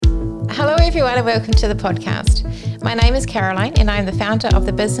everyone and welcome to the podcast. My name is Caroline and I'm the founder of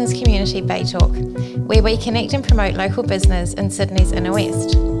the business community Bay Talk, where we connect and promote local business in Sydney's inner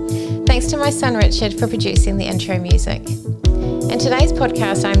west. Thanks to my son Richard for producing the intro music. In today's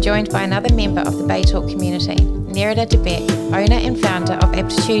podcast, I'm joined by another member of the Bay Talk community, Nerida De Beck, owner and founder of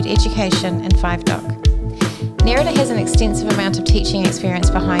Aptitude Education in 5 Dock. Nerida has an extensive amount of teaching experience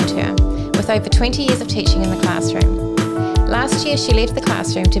behind her, with over 20 years of teaching in the classroom. Last year, she left the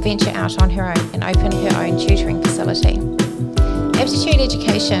classroom to venture out on her own and open her own tutoring facility. Aptitude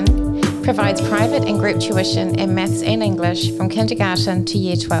Education provides private and group tuition in maths and English from kindergarten to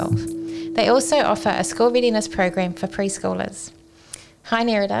year 12. They also offer a school readiness program for preschoolers. Hi,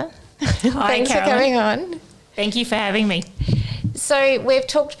 Nerida. Hi, Thanks Caroline. for coming on. Thank you for having me. So we've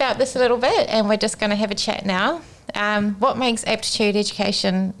talked about this a little bit and we're just going to have a chat now. What makes Aptitude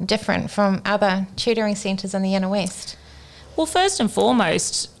Education different from other tutoring centres in the inner west? Well, first and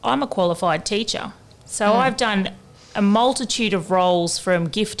foremost, I'm a qualified teacher. So I've done a multitude of roles, from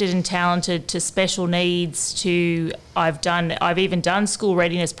gifted and talented to special needs to I've even done school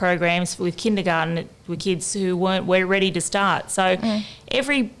readiness programs with kindergarten with kids who weren't ready to start. So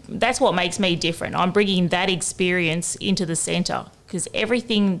that's what makes me different. I'm bringing that experience into the centre because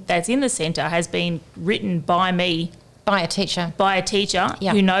everything that's in the centre has been written by me. By a teacher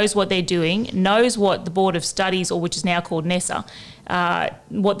Yeah. who knows what they're doing, knows what the Board of Studies, or which is now called NESA,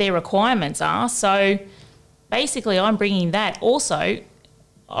 what their requirements are. So basically I'm bringing that. Also,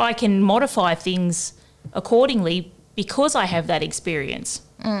 I can modify things accordingly because I have that experience.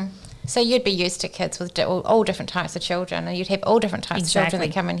 So you'd be used to kids with all different types of children, and you'd have all different types of children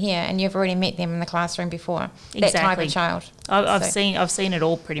that come in here, and you've already met them in the classroom before. That type of child. I've seen it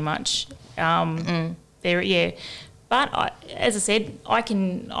all pretty much. But as I said,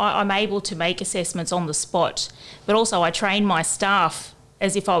 I'm able to make assessments on the spot, but also I train my staff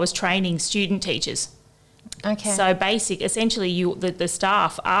as if I was training student teachers. Okay. So essentially the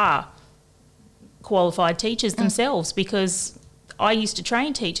staff are qualified teachers themselves, because I used to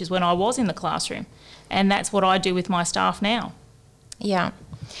train teachers when I was in the classroom, and that's what I do with my staff now. Yeah.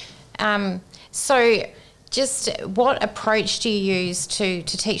 So just what approach do you use to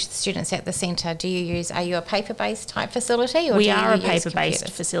teach the students at the centre? Are you a paper-based type facility? Or we are a paper-based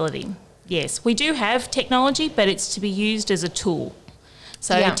facility. Yes, we do have technology, but it's to be used as a tool.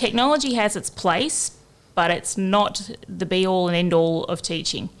 So technology has its place, but it's not the be-all and end-all of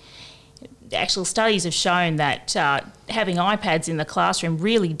teaching. Actual studies have shown that having iPads in the classroom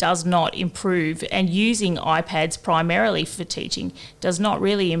really does not improve, and using iPads primarily for teaching does not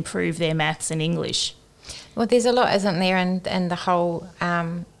really improve their maths and English. Well, there's a lot, isn't there, in the whole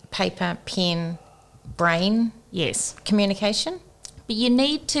paper, pen, brain communication? But you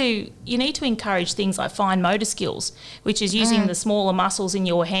need to encourage things like fine motor skills, which is using the smaller muscles in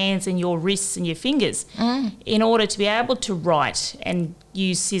your hands and your wrists and your fingers in order to be able to write and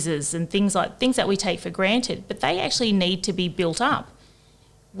use scissors and things that we take for granted. But they actually need to be built up.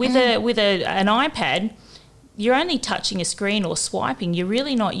 With an iPad, you're only touching a screen or swiping. You're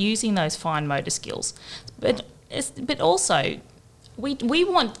really not using those fine motor skills. But also, we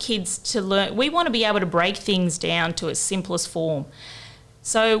want kids to learn. We want to be able to break things down to its simplest form.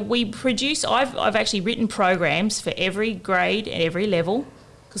 So I've actually written programs for every grade and every level,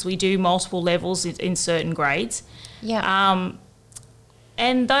 because we do multiple levels in certain grades. Yeah.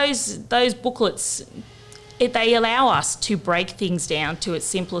 And those booklets, they allow us to break things down to its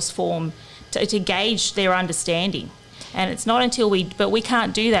simplest form, to gauge their understanding. And it's not until but we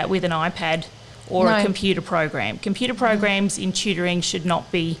can't do that with an iPad or a computer program. Computer programs in tutoring should not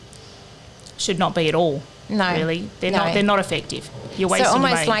be at all. No, really, they're not effective. You're wasting so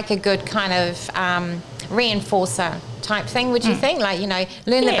almost money. like a good kind of reinforcer type thing, would you think? Like,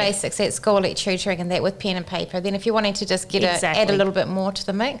 learn the basics at school at tutoring, and that with pen and paper. Then if you're wanting to just add a little bit more to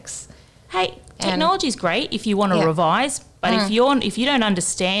the mix. Hey, technology is great if you want to revise, but if you don't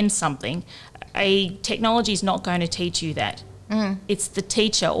understand something, technology is not going to teach you that. It's the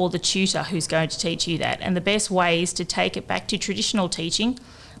teacher or the tutor who's going to teach you that. And the best way is to take it back to traditional teaching,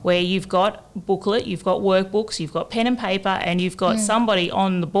 where you've got booklet, you've got workbooks, you've got pen and paper, and you've got somebody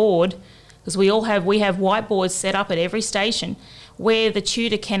on the board, because we have whiteboards set up at every station, where the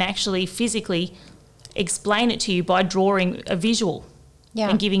tutor can actually physically explain it to you by drawing a visual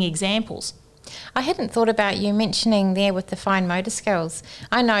and giving examples. I hadn't thought about you mentioning there with the fine motor skills.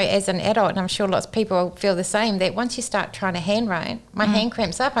 I know as an adult, and I'm sure lots of people feel the same, that once you start trying to handwrite, my hand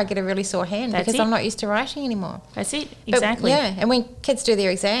cramps up. I get a really sore hand because I'm not used to writing anymore. That's it, exactly. But, and when kids do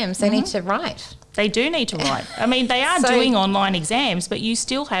their exams, they need to write. They do need to write. I mean, they are doing online exams, but you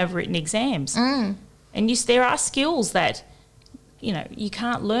still have written exams. And there are skills that you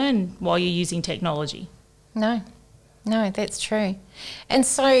can't learn while you're using technology. No, that's true. And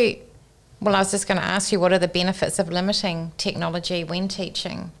so, well, I was just going to ask you, what are the benefits of limiting technology when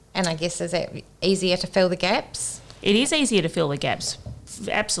teaching? And I guess, is it easier to fill the gaps? It is easier to fill the gaps.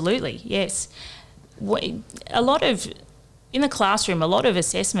 Absolutely, yes. In the classroom, a lot of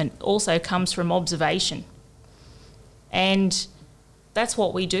assessment also comes from observation. And that's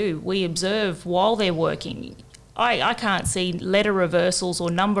what we do. We observe while they're working. I can't see letter reversals or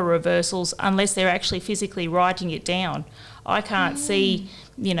number reversals unless they're actually physically writing it down. I can't see,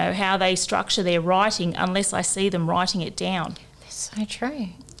 how they structure their writing unless I see them writing it down. That's so true.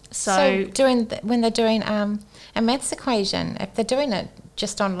 So when they're doing a maths equation, if they're doing it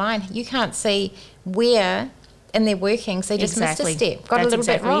just online, you can't see where in their workings they just missed a step, got a little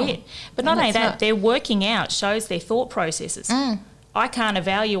bit wrong. It. But not only that, their working out shows their thought processes. I can't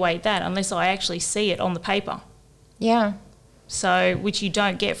evaluate that unless I actually see it on the paper. Yeah. So, which you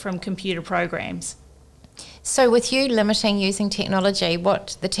don't get from computer programs. So with you limiting using technology,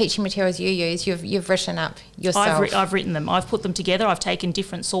 what the teaching materials you use, you've written up yourself? I've written them. I've put them together. I've taken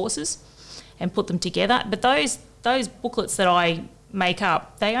different sources and put them together. But those booklets that I make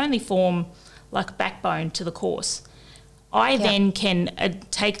up, they only form like a backbone to the course. I then can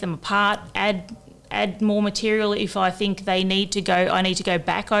take them apart, add more material if I think I need to go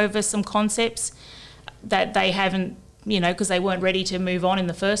back over some concepts that they haven't, because they weren't ready to move on in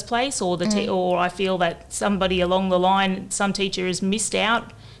the first place, or or I feel that somebody along the line, some teacher has missed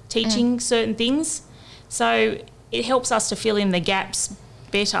out teaching certain things. So it helps us to fill in the gaps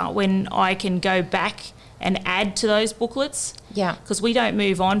better when I can go back and add to those booklets. Yeah. Because we don't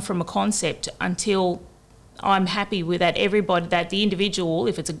move on from a concept until I'm happy with that everybody, that the individual,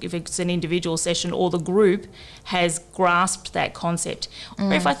 if it's an individual session, or the group has grasped that concept.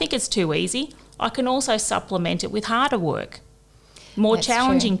 Or if I think it's too easy, I can also supplement it with harder work, more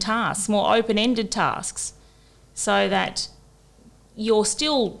challenging tasks, more open-ended tasks, so that you're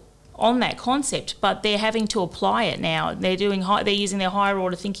still on that concept, but they're having to apply it now. They're using their higher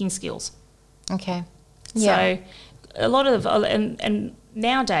order thinking skills. Okay. Yeah. So a lot of and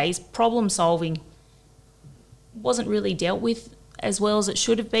nowadays problem solving wasn't really dealt with as well as it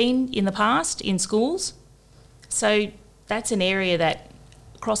should have been in the past in schools. So that's an area that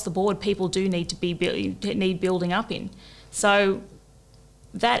across the board people do need building up in. So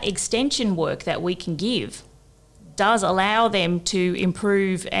that extension work that we can give does allow them to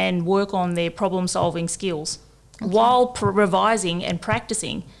improve and work on their problem solving skills while revising and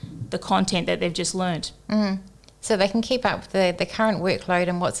practicing the content that they've just learned. So they can keep up the current workload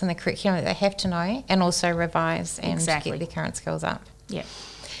and what's in the curriculum that they have to know, and also revise and get their current skills up. Yeah.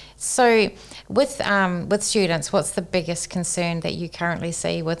 So with students, what's the biggest concern that you currently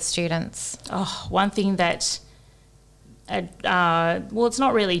see with students? One thing that, it's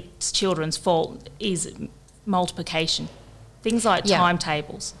not really children's fault, is multiplication. Things like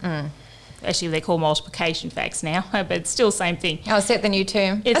timetables. Actually, they call multiplication facts now, but it's still the same thing. Oh, is that the new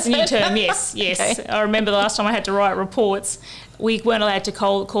term? It's a new term, yes. Okay. I remember the last time I had to write reports, we weren't allowed to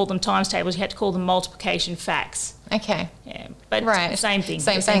call them times tables, you had to call them multiplication facts. Okay. Yeah, but same thing.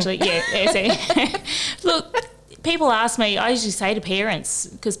 Same essentially. Yeah. Look, people ask me, I usually say to parents,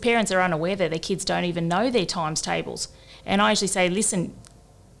 because parents are unaware that their kids don't even know their times tables, and I usually say, listen,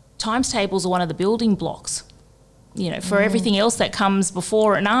 times tables are one of the building blocks. For everything else that comes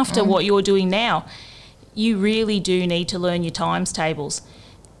before and after what you're doing now, you really do need to learn your times tables.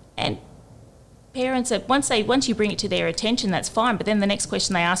 And parents, once you bring it to their attention, that's fine. But then the next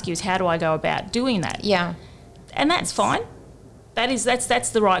question they ask you is, how do I go about doing that? Yeah. And that's fine. That's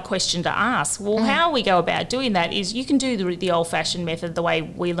the right question to ask. Well, how we go about doing that is you can do the old-fashioned method, the way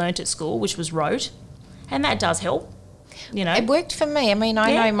we learnt at school, which was rote, and that does help. It worked for me. I mean,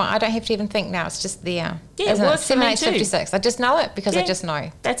 I know I don't have to even think now. It's just there. Yeah, it worked for me too. 7/856. I just know it because I just know.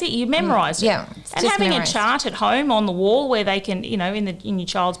 That's it. You memorised it. Yeah. And having a chart at home on the wall where they can, in your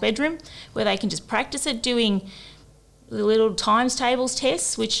child's bedroom, where they can just practice it, doing the little times tables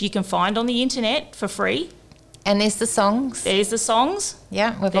tests, which you can find on the internet for free. And there's the songs. There's the songs.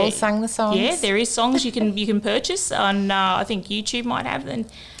 Yeah, we've all sung the songs. Yeah, there is songs you can purchase on. I think YouTube might have them.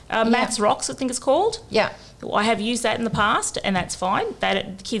 Maths Rocks, I think it's called. Yeah. I have used that in the past, and that's fine.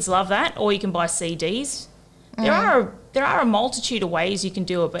 Kids love that. Or you can buy CDs. There are a multitude of ways you can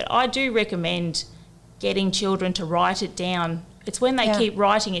do it, but I do recommend getting children to write it down. It's when they keep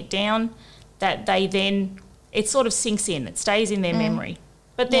writing it down that it sort of sinks in. It stays in their memory.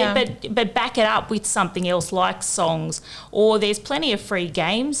 But back it up with something else like songs, or there's plenty of free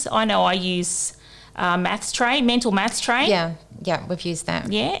games. I know I use Mental Maths Train. Yeah, we've used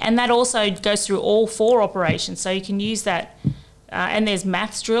that. Yeah, and that also goes through all 4 operations, so you can use that And there's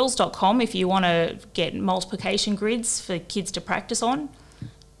mathsdrills.com if you want to get multiplication grids for kids to practice on.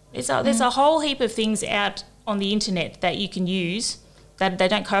 There's a whole heap of things out on the internet that you can use that they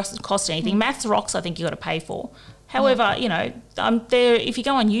don't cost anything. Maths Rocks, I think you got to pay for. However, you know, there. If you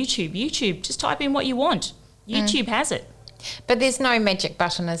go on YouTube, just type in what you want. YouTube has it. But there's no magic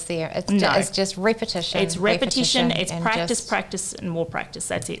button, is there? It's just repetition. It's repetition. It's practice, and more practice.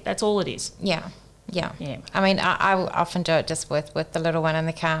 That's it. That's all it is. Yeah. I mean, I often do it just with the little one in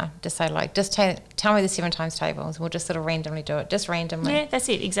the car. Just say, like, just tell me the 7 times tables. We'll just sort of randomly do it, just randomly. Yeah, that's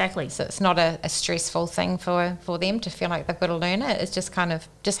it, exactly. So it's not a stressful thing for them to feel like they've got to learn it. It's just kind of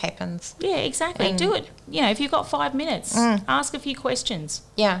just happens. Yeah, exactly. And do it. You know, if you've got 5 minutes, ask a few questions.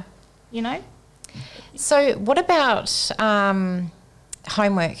 Yeah. You know? So what about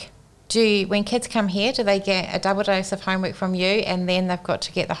homework? When kids come here, do they get a double dose of homework from you and then they've got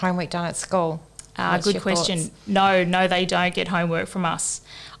to get the homework done at school? Good question. Thoughts? No, they don't get homework from us.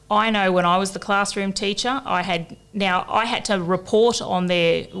 I know when I was the classroom teacher, I had to report on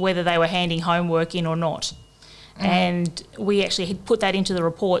whether they were handing homework in or not. And we actually had put that into the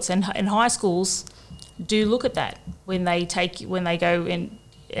reports, and high schools do look at that when they go in.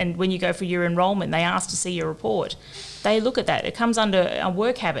 And when you go for your enrolment, they ask to see your report. They look at that. It comes under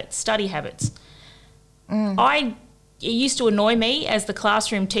work habits, study habits. It used to annoy me as the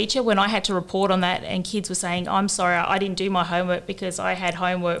classroom teacher when I had to report on that and kids were saying, I'm sorry, I didn't do my homework because I had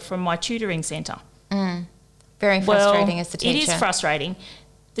homework from my tutoring centre. Very frustrating as the teacher. It is frustrating.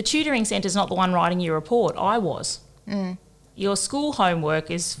 The tutoring centre is not the one writing your report. I was. Your school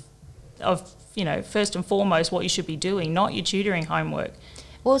homework is, first and foremost what you should be doing, not your tutoring homework.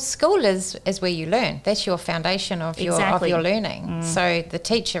 Well, school is where you learn. That's your foundation of your learning. So the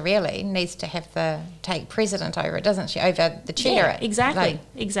teacher really needs to take precedent over it, doesn't she? Over the tutor. Yeah, exactly.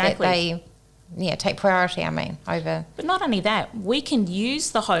 They take priority, over. But not only that, we can use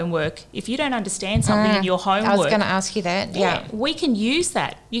the homework. If you don't understand something in your homework. I was going to ask you that, yeah. We can use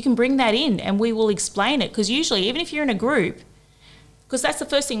that. You can bring that in and we will explain it. Because usually, even if you're in a group, because that's the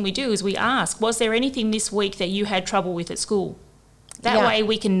first thing we do is we ask, was there anything this week that you had trouble with at school? That way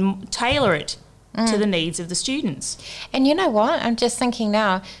we can tailor it to the needs of the students. And you know what? I'm just thinking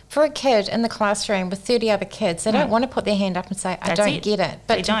now, for a kid in the classroom with 30 other kids, they don't want to put their hand up and say, I don't get it.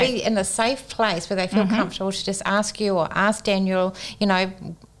 But to be in a safe place where they feel comfortable to just ask you or ask Daniel, I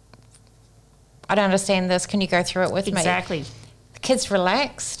don't understand this, can you go through it with me? Exactly. Kids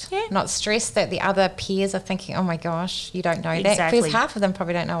relaxed, not stressed that the other peers are thinking, oh my gosh, you don't know that. Because half of them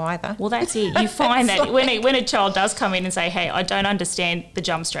probably don't know either. Well, that's it. You find that when a child does come in and say, hey, I don't understand the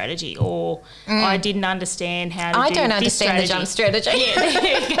jump strategy, or I didn't understand how to do this strategy. I don't understand the jump strategy. Yeah,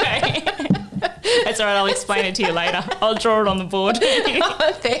 there you go. That's all right, I'll explain it to you later. I'll draw it on the board.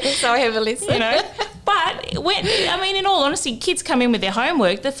 Thanks, I'll have a listen. But in all honesty, kids come in with their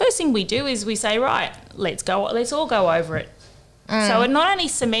homework. The first thing we do is we say, right, let's all go over it. So it not only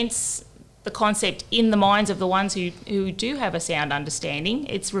cements the concept in the minds of the ones who do have a sound understanding,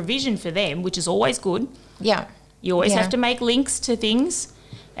 it's revision for them, which is always good. Yeah. You always have to make links to things,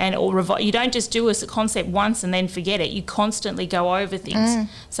 you don't just do a concept once and then forget it. You constantly go over things.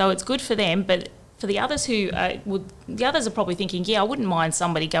 So it's good for them, but for the others the others are probably thinking, I wouldn't mind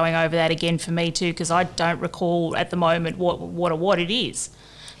somebody going over that again for me too, because I don't recall at the moment what it is.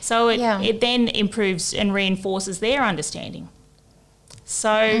 So it then improves and reinforces their understanding.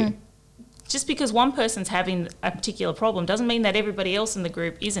 So just because one person's having a particular problem doesn't mean that everybody else in the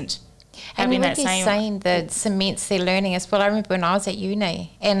group isn't having that same. And you're saying that cements their learning as well. I remember when I was at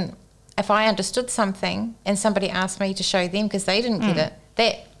uni, and if I understood something and somebody asked me to show them because they didn't get it,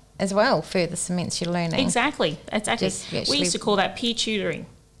 that as well further cements your learning. Exactly. We used to call that peer tutoring.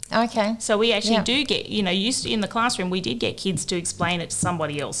 Okay. So we actually do get, used to, in the classroom, we did get kids to explain it to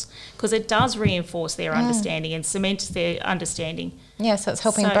somebody else because it does reinforce their understanding and cement their understanding. Yeah, so it's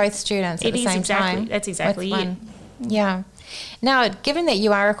helping both students at the same time. That's exactly it. Yeah. Now, given that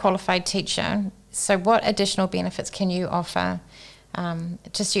you are a qualified teacher, so what additional benefits can you offer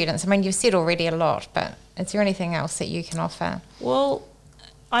to students? I mean, you've said already a lot, but is there anything else that you can offer? Well,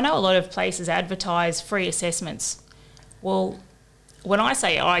 I know a lot of places advertise free assessments. Well, when I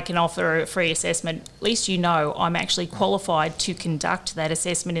say I can offer a free assessment, at least I'm actually qualified to conduct that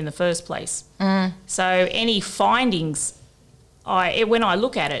assessment in the first place. So any findings, when I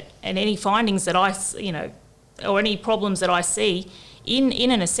look at it, and any findings that or any problems that I see in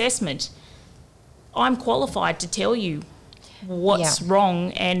an assessment, I'm qualified to tell you what's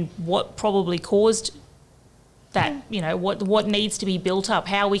wrong and what probably caused that, what needs to be built up,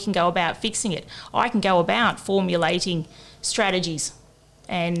 how we can go about fixing it. I can go about formulating strategies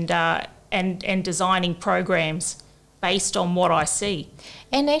and designing programs based on what I see.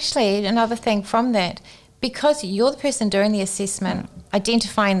 And actually, another thing from that, because you're the person doing the assessment,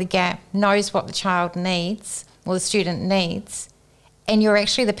 identifying the gap, knows what the child needs or the student needs, and you're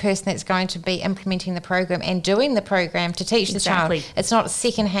actually the person that's going to be implementing the program and doing the program to teach the child. It's not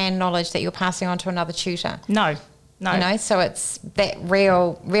second-hand knowledge that you're passing on to another tutor. No. So it's that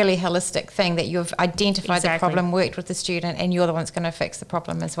really holistic thing that you've identified the problem, worked with the student, and you're the one that's going to fix the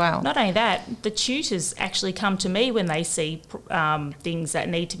problem as well. Not only that, the tutors actually come to me when they see things that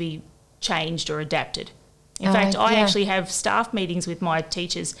need to be changed or adapted. In fact, I actually have staff meetings with my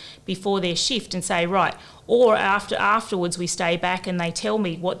teachers before their shift and say, right, or afterwards we stay back and they tell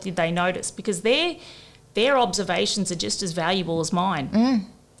me what did they notice, because their observations are just as valuable as mine.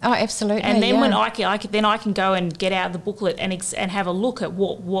 Oh, absolutely. And then when I can go and get out the booklet and have a look at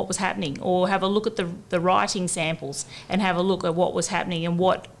what was happening, or have a look at the writing samples and have a look at what was happening and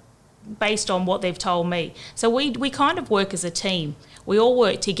what, based on what they've told me. So we kind of work as a team. We all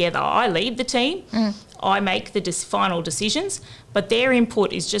work together. I lead the team. I make the final decisions, but their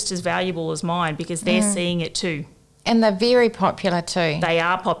input is just as valuable as mine because they're seeing it too. And they're very popular too. They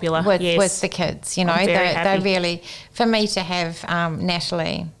are popular, with yes. the kids, you know. They're really, for me to have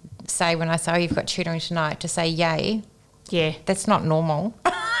Natalie say when I say, oh, you've got tutoring tonight, to say yay. Yeah. That's not normal.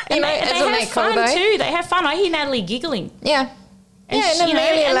 They have fun too. They have fun. I hear Natalie giggling. Yeah. And,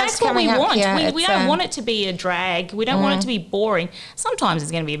 and that's what we want. We don't want it to be a drag. We don't want it to be boring. Sometimes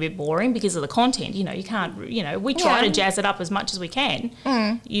it's going to be a bit boring because of the content. You know, you can't, we try to jazz it up as much as we can.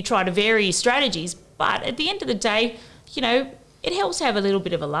 You try to vary strategies. But at the end of the day, it helps to have a little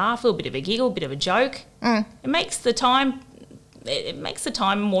bit of a laugh, a little bit of a giggle, a bit of a joke. It makes the time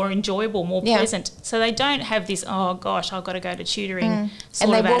more enjoyable, more pleasant. So they don't have this, oh gosh, I've got to go to tutoring sort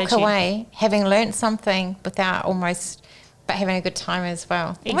of attitude. And they walk away having learnt something but having a good time as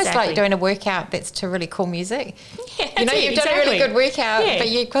well. Exactly. Almost like doing a workout that's to really cool music. Yeah, you've done a really good workout, but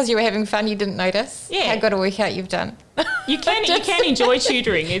because you were having fun, you didn't notice how good a workout you've done. You can enjoy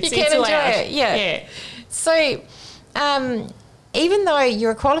tutoring. You can enjoy it, yeah. So even though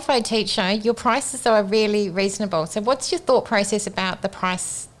you're a qualified teacher, your prices are really reasonable. So what's your thought process about the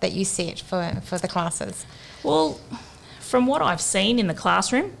price that you set for the classes? Well, from what I've seen in the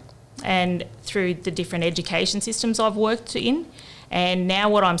classroom and through the different education systems I've worked in, and now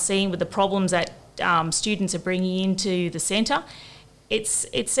what I'm seeing with the problems that students are bringing into the centre, it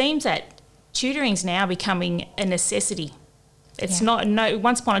seems that tutoring's now becoming a necessity. It's not.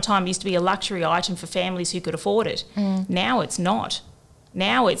 Once upon a time, it used to be a luxury item for families who could afford it. Now it's not.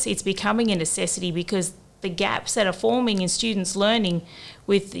 Now it's becoming a necessity because the gaps that are forming in students' learning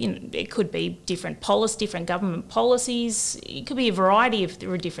with, it could be different government policies. It could be a variety of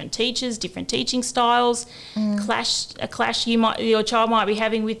different teachers, different teaching styles, a clash your child might be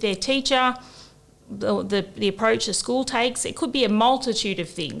having with their teacher, the approach the school takes. It could be a multitude of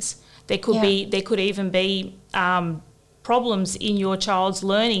things. There could even be problems in your child's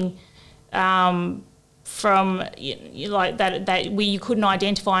learning from like that where you couldn't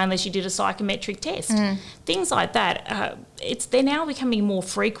identify unless you did a psychometric test. Things like that. They're now becoming more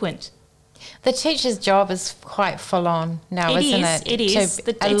frequent. The teacher's job is quite full on now, isn't it? It is.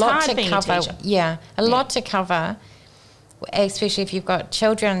 It's hard being a teacher. Yeah, a lot to cover, especially if you've got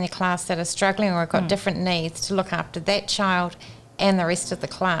children in your class that are struggling or have got different needs, to look after that child and the rest of the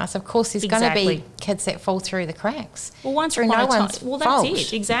class. Of course, there's going to be kids that fall through the cracks. Well, once upon a time, that's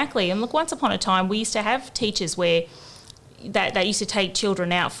it, exactly. And look, once upon a time, we used to have teachers where that used to take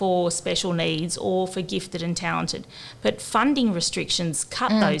children out for special needs or for gifted and talented. But funding restrictions cut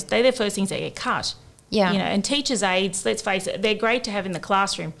those. They're the first things that get cut. Yeah. And teachers' aides, let's face it, they're great to have in the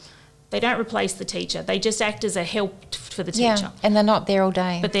classroom. They don't replace the teacher. They just act as a help for the teacher. Yeah, and they're not there all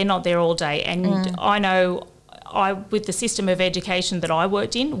day. But they're not there all day. And I know with the system of education that I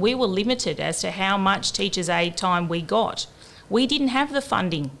worked in, we were limited as to how much teacher's aid time we got. We didn't have the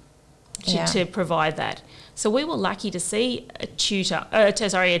funding to provide that. So we were lucky to see a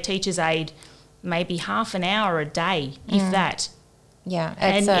teacher's aid maybe half an hour a day, if that. Yeah.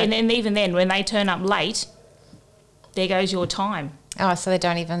 And even then, when they turn up late, there goes your time. Oh, so they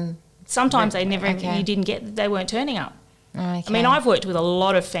don't even... Sometimes they weren't turning up. Okay. I mean, I've worked with a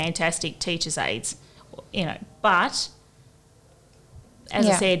lot of fantastic teacher's aides, but as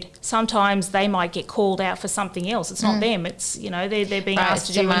I said, sometimes they might get called out for something else. It's not them. It's, they're being asked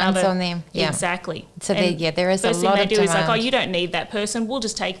to do another. On them. Yeah. Exactly. So there is a lot of demand. First thing they do is like, oh, you don't need that person. We'll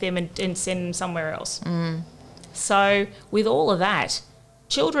just take them and send them somewhere else. So with all of that,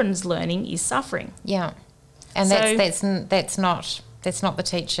 children's learning is suffering. Yeah. And that's not the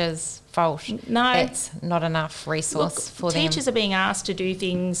teacher's fault. No. That's not enough resource for them. Teachers are being asked to do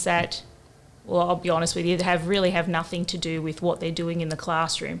things that well, I'll be honest with you, really have nothing to do with what they're doing in the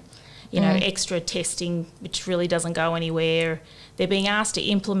classroom. Extra testing, which really doesn't go anywhere. They're being asked to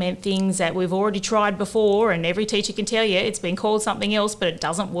implement things that we've already tried before, and every teacher can tell you it's been called something else, but it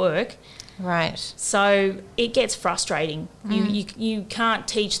doesn't work. Right. So it gets frustrating. You can't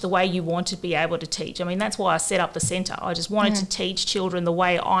teach the way you want to be able to teach. I mean, that's why I set up the centre. I just wanted to teach children the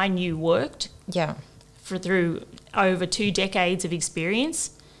way I knew worked. Yeah. Through over 2 decades of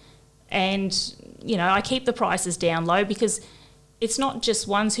experience. And, I keep the prices down low because it's not just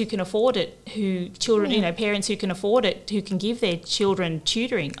ones who can afford it, parents who can afford it, who can give their children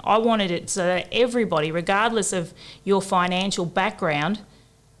tutoring. I wanted it so that everybody, regardless of your financial background,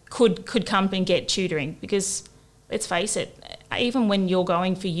 could come and get tutoring. Because let's face it, even when you're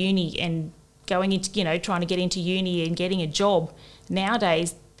going for uni and going into, trying to get into uni and getting a job,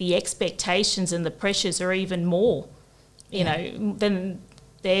 nowadays the expectations and the pressures are even more, than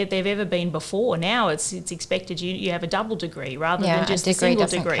they've ever been before. Now it's expected you have a double degree rather than just a single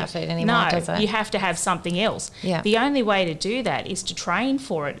degree. Cut it anymore, does it? You have to have something else. Yeah. The only way to do that is to train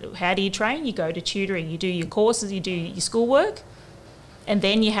for it. How do you train? You go to tutoring. You do your courses, you do your schoolwork, and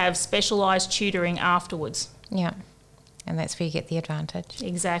then you have specialised tutoring afterwards. Yeah, and that's where you get the advantage.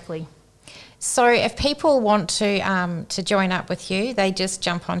 Exactly. So if people want to join up with you, they just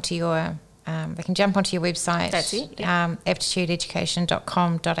jump onto your they can jump onto your website. That's it. Yeah.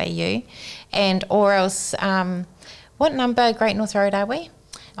 aptitudeeducation.com.au, and or else what number Great North Road are we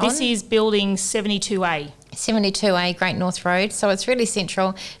on? This is building 72A. 72A Great North Road, so it's really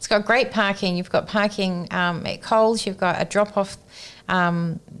central. It's got great parking. You've got parking at Coles. You've got a drop-off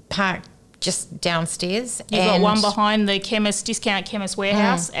park just downstairs. You've got one behind the discount chemist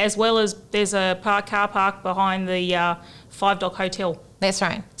warehouse, as well as there's a car park behind the Five Dock Hotel. That's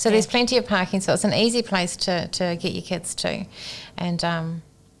right. So there's plenty of parking, so it's an easy place to get your kids to. And,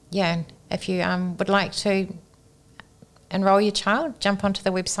 if you would like to enrol your child, jump onto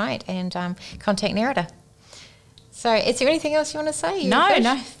the website and contact Nerida. So is there anything else you want to say? No.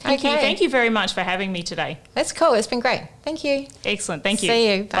 Thank you. Thank you very much for having me today. That's cool. It's been great. Thank you. Excellent. Thank you.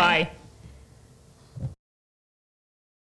 See you. Bye.